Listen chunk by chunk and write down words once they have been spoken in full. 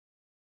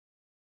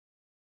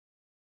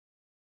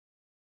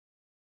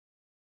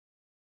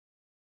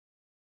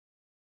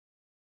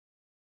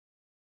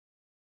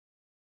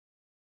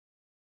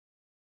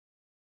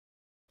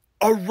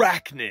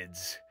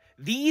Arachnids.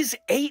 These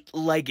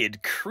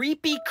eight-legged,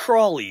 creepy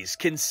crawlies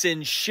can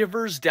send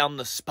shivers down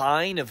the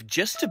spine of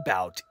just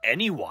about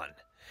anyone.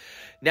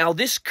 Now,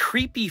 this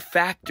creepy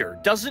factor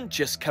doesn't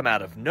just come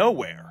out of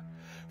nowhere.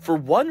 For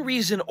one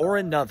reason or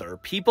another,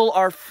 people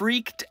are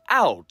freaked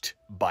out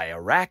by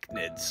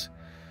arachnids.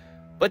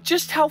 But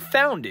just how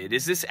founded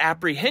is this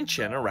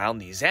apprehension around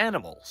these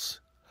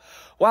animals?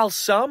 While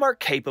some are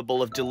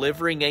capable of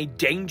delivering a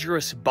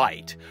dangerous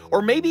bite,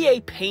 or maybe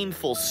a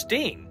painful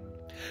sting,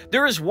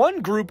 there is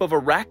one group of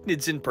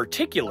arachnids in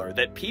particular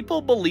that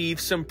people believe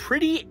some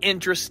pretty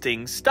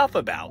interesting stuff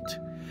about,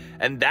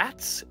 and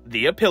that's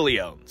the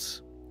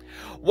opiliones.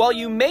 While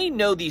you may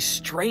know these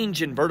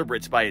strange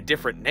invertebrates by a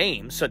different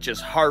name, such as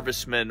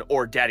harvestmen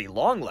or daddy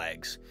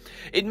longlegs,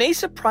 it may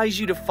surprise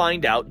you to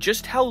find out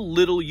just how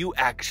little you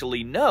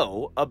actually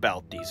know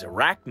about these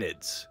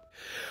arachnids.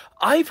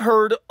 I've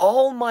heard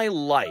all my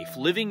life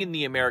living in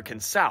the American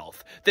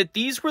South that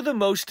these were the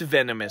most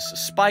venomous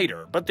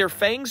spider, but their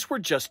fangs were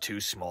just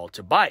too small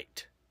to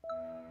bite.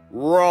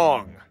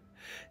 Wrong.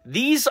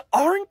 These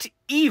aren't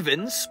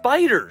even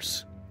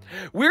spiders.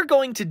 We're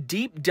going to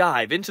deep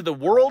dive into the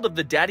world of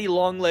the daddy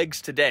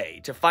longlegs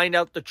today to find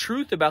out the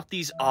truth about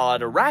these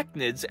odd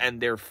arachnids and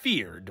their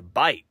feared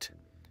bite.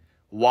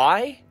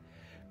 Why?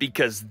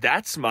 Because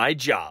that's my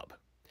job.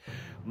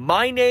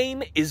 My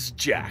name is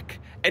Jack,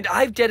 and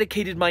I've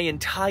dedicated my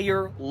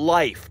entire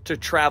life to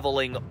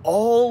traveling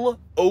all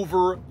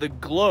over the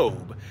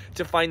globe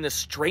to find the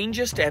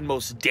strangest and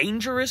most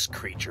dangerous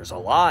creatures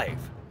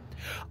alive.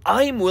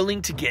 I'm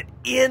willing to get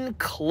in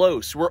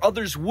close where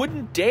others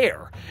wouldn't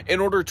dare in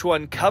order to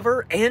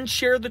uncover and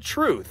share the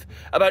truth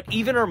about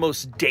even our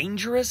most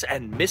dangerous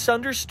and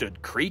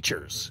misunderstood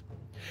creatures.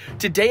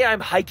 Today I'm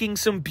hiking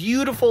some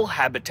beautiful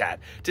habitat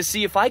to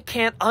see if I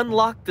can't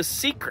unlock the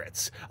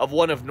secrets of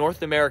one of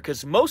North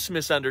America's most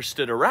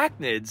misunderstood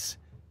arachnids,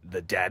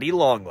 the daddy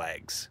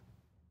longlegs.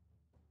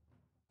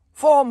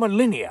 For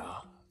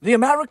millennia, the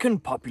American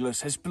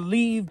populace has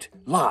believed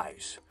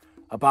lies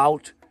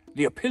about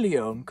the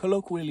opilione,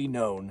 colloquially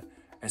known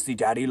as the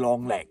daddy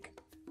longleg.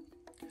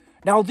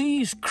 Now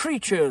these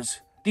creatures,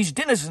 these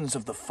denizens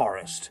of the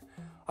forest,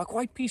 are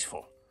quite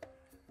peaceful,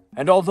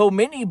 and although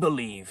many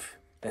believe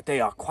that they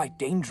are quite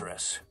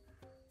dangerous,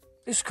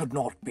 this could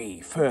not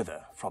be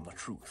further from the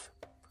truth.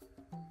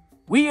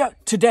 We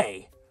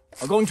today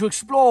are going to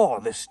explore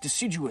this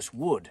deciduous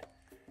wood,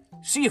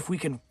 see if we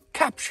can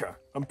capture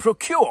and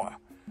procure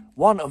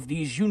one of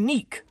these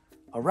unique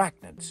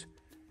arachnids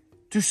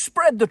to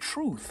spread the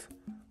truth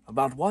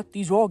about what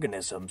these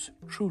organisms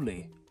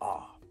truly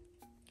are.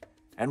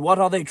 And what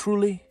are they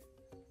truly?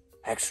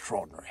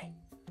 Extraordinary.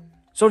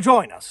 So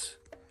join us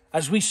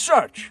as we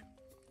search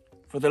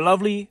for the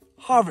lovely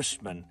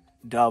harvestmen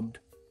dubbed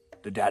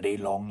the daddy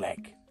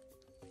longleg.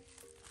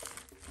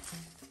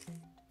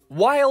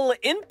 While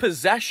in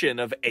possession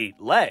of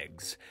 8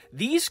 legs,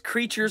 these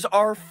creatures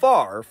are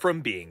far from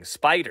being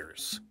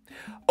spiders.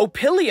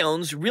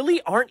 Opiliones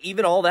really aren't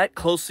even all that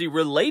closely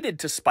related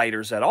to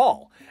spiders at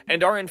all,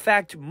 and are in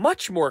fact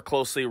much more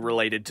closely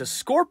related to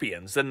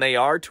scorpions than they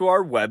are to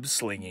our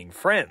web-slinging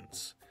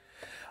friends.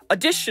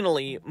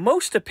 Additionally,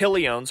 most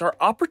opiliones are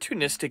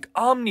opportunistic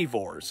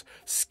omnivores,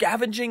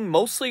 scavenging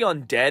mostly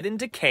on dead and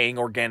decaying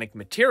organic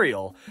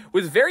material,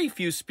 with very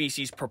few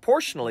species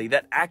proportionally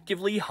that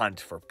actively hunt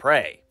for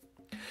prey.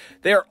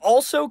 They are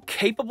also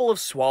capable of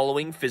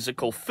swallowing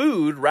physical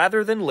food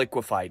rather than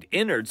liquefied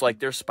innards like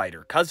their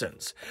spider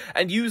cousins,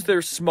 and use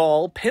their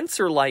small,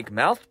 pincer-like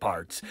mouth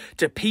parts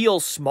to peel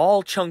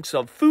small chunks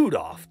of food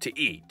off to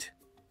eat.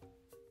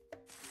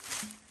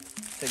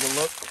 Take a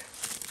look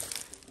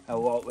at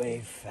what we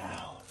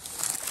found.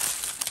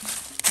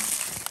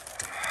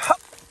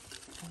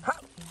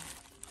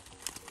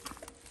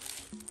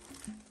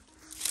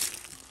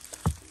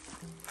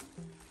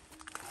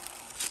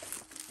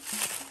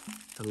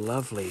 The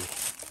lovely,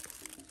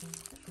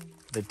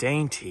 the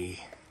dainty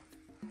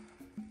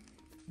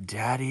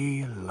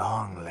daddy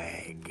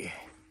longleg.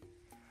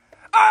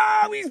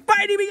 Ah, he's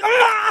biting me!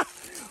 Ah!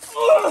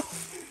 Oh!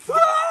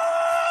 Oh!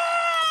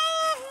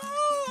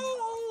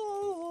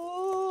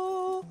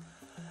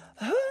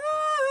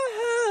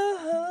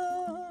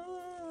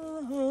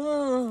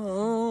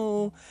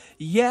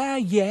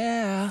 Yeah.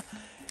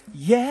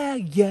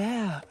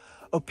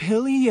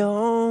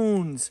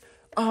 Opiliones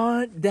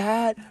aren't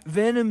that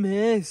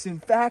venomous. In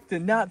fact, they're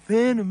not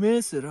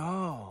venomous at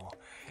all.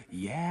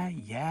 Yeah,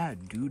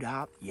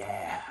 doodop,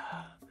 yeah.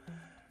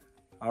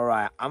 All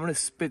right, I'm gonna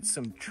spit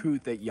some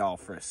truth at y'all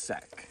for a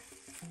sec.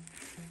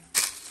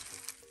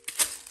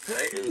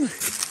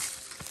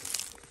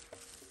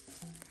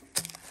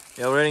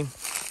 Y'all ready?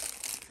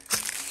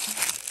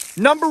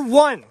 Number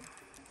 1.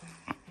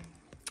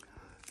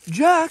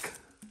 Jack,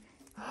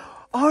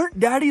 aren't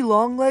daddy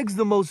longlegs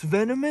the most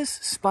venomous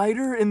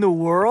spider in the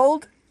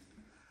world?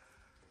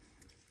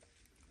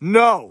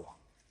 No.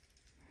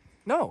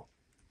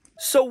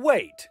 So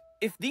wait,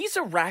 if these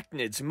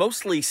arachnids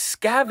mostly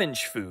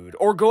scavenge food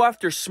or go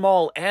after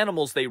small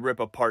animals they rip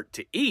apart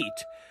to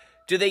eat,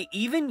 do they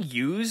even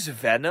use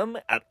venom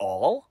at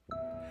all?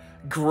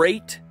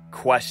 Great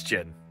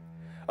question.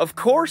 Of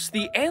course,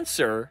 the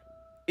answer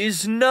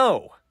is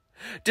no.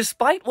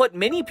 Despite what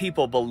many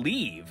people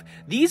believe,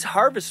 these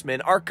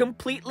harvestmen are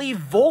completely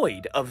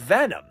void of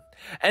venom.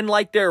 And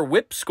like their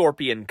whip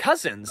scorpion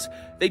cousins,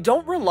 they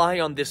don't rely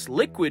on this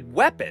liquid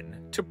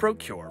weapon to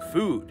procure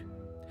food.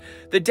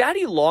 The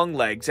daddy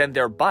longlegs and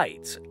their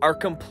bites are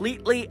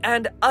completely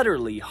and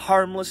utterly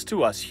harmless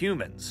to us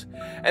humans,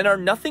 and are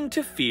nothing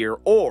to fear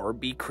or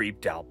be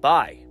creeped out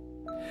by.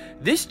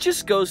 This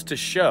just goes to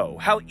show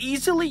how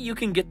easily you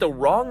can get the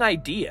wrong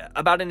idea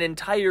about an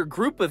entire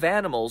group of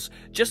animals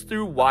just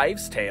through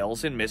wives'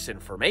 tales and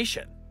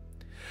misinformation.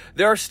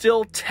 There are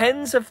still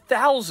tens of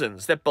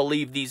thousands that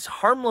believe these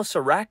harmless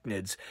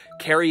arachnids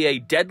carry a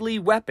deadly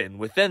weapon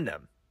within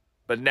them.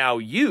 But now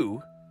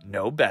you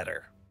know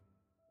better.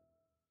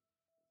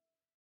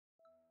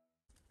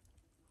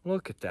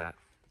 Look at that.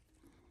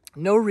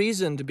 No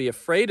reason to be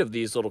afraid of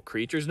these little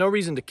creatures. No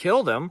reason to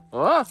kill them.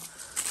 Oh,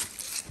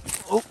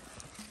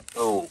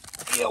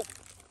 yo.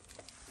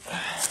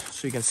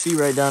 So you can see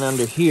right down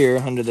under here,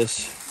 under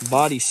this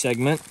body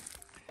segment,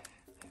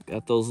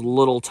 got those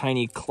little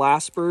tiny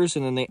claspers,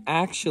 and then they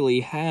actually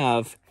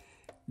have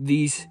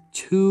these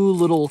two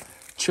little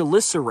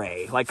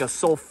chelicerae, like a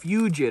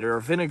sulfugid or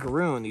a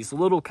vinegaroon, these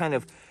little kind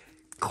of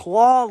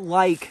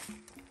claw-like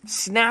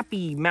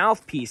snappy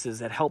mouthpieces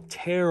that help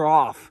tear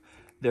off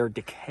their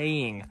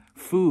decaying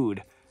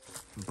food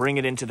and bring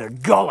it into their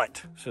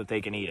gullet so that they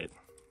can eat it.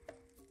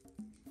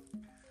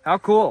 How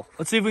cool.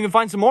 Let's see if we can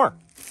find some more.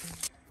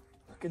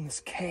 Look in this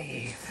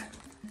cave.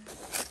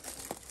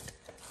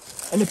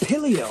 An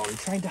Apilion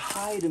trying to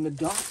hide in the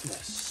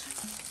darkness.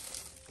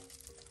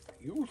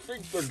 You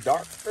think the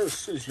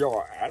darkness is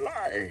your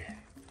ally?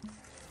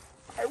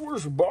 I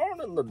was born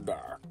in the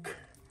dark,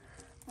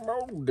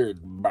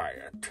 molded by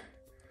it.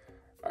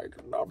 I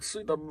did not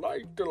see the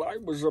light till I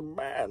was a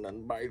man,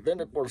 and by then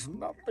it was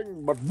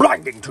nothing but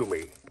blinding to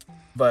me.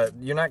 But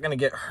you're not going to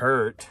get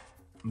hurt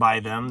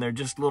by them. They're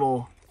just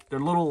little, they're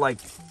like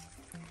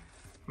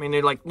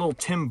little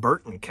Tim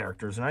Burton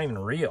characters. They're not even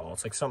real.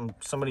 It's like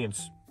somebody at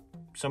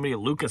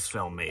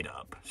Lucasfilm made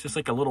up. It's just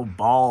like a little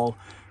ball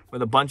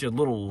with a bunch of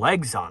little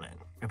legs on it.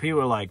 And people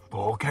are like,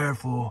 oh,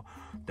 careful.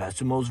 That's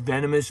the most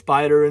venomous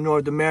spider in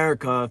North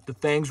America. If the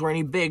fangs were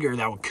any bigger,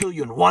 that would kill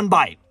you in one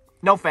bite.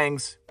 No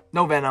fangs,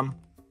 no venom.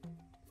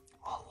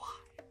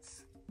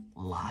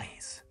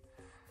 Lies.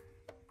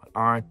 But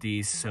aren't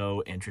these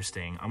so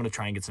interesting? I'm going to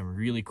try and get some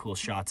really cool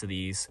shots of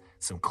these,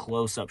 some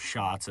close-up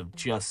shots of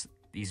just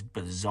these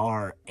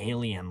bizarre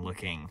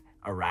alien-looking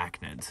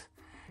arachnids,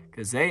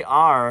 because they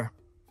are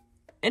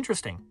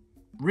interesting,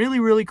 really,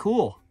 really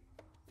cool,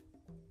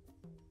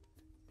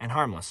 and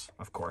harmless,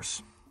 of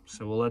course.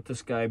 So we'll let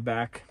this guy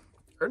back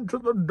into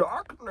the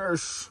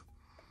darkness.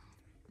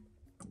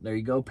 There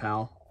you go,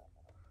 pal.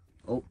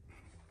 Oh,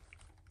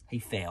 he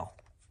failed.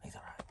 He's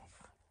all right.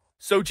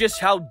 So just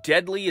how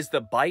deadly is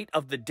the bite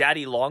of the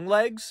daddy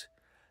longlegs?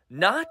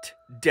 Not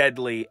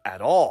deadly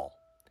at all.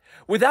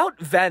 Without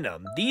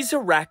venom, these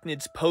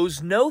arachnids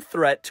pose no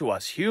threat to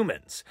us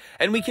humans,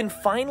 and we can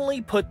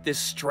finally put this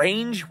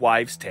strange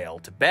wives' tale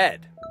to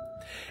bed.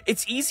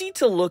 It's easy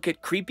to look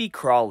at creepy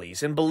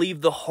crawlies and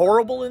believe the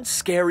horrible and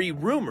scary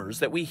rumors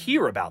that we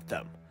hear about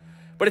them,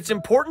 but it's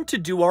important to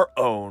do our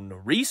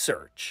own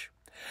research.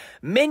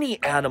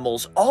 Many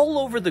animals all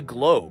over the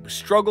globe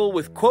struggle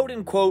with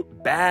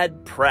quote-unquote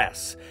bad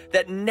press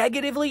that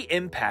negatively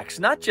impacts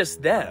not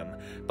just them,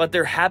 but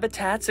their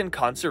habitats and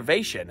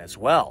conservation as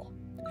well.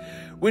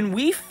 When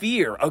we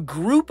fear a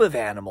group of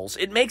animals,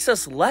 it makes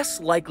us less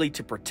likely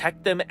to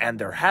protect them and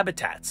their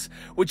habitats,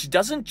 which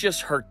doesn't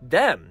just hurt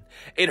them,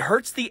 it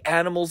hurts the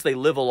animals they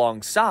live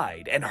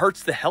alongside and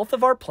hurts the health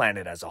of our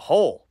planet as a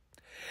whole.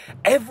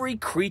 Every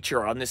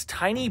creature on this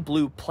tiny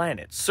blue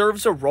planet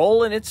serves a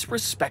role in its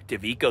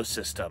respective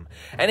ecosystem,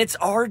 and it's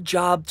our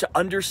job to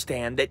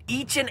understand that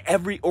each and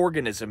every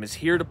organism is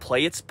here to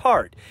play its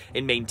part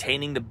in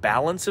maintaining the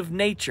balance of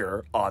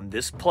nature on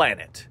this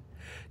planet.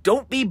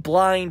 Don't be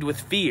blind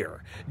with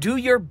fear. Do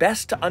your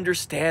best to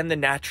understand the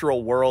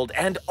natural world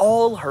and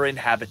all her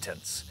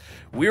inhabitants.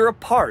 We're a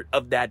part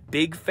of that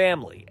big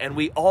family, and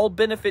we all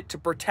benefit to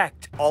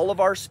protect all of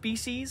our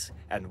species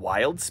and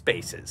wild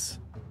spaces.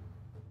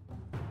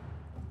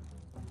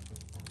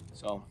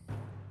 So,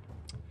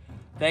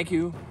 thank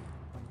you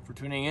for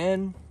tuning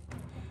in.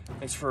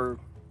 Thanks for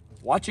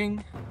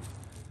watching.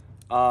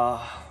 A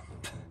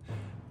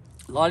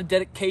lot of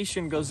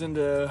dedication goes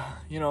into,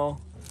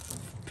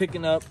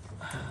 picking up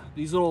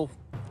these little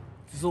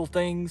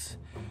things.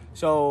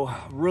 So,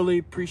 really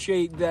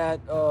appreciate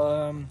that,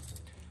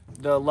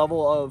 the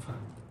level of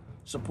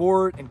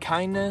support and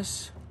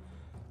kindness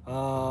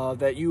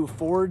that you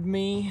afford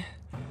me.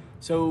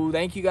 So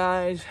thank you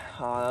guys.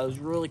 That was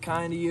really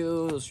kind of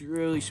you. It was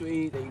really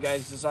sweet that you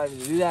guys decided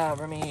to do that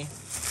for me.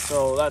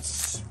 So that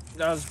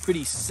was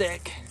pretty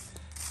sick.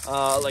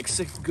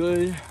 Sick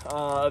good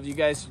of you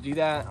guys to do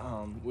that.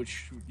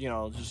 Which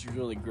just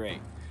really great.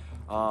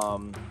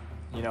 A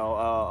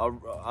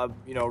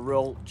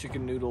real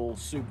chicken noodle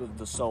soup of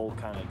the soul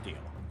kind of deal.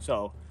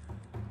 So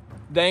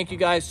thank you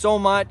guys so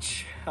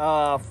much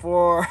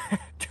for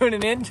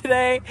tuning in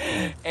today.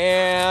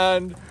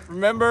 And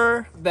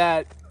remember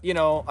that, you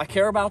know, I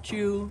care about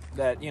you,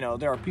 that, you know,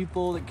 there are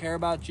people that care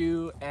about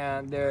you,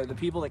 and the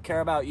people that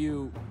care about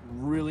you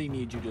really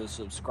need you to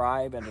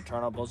subscribe and to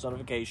turn on post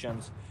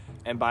notifications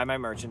and buy my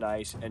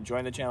merchandise and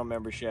join the channel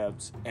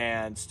memberships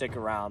and stick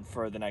around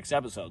for the next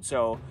episode.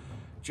 So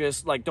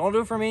just like, don't do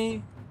it for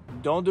me.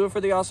 Don't do it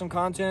for the awesome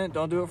content.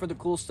 Don't do it for the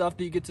cool stuff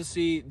that you get to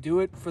see. Do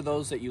it for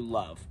those that you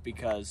love,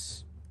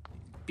 because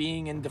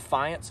being in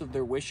defiance of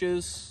their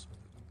wishes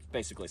is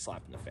basically a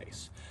slap in the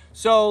face.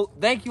 So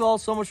thank you all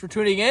so much for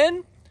tuning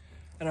in,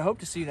 and I hope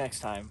to see you next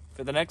time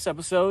for the next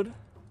episode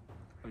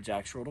of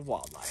Jack's World of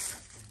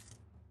Wildlife.